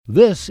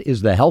This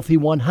is the Healthy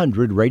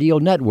 100 Radio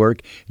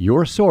Network,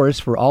 your source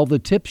for all the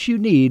tips you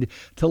need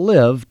to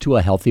live to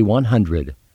a healthy 100.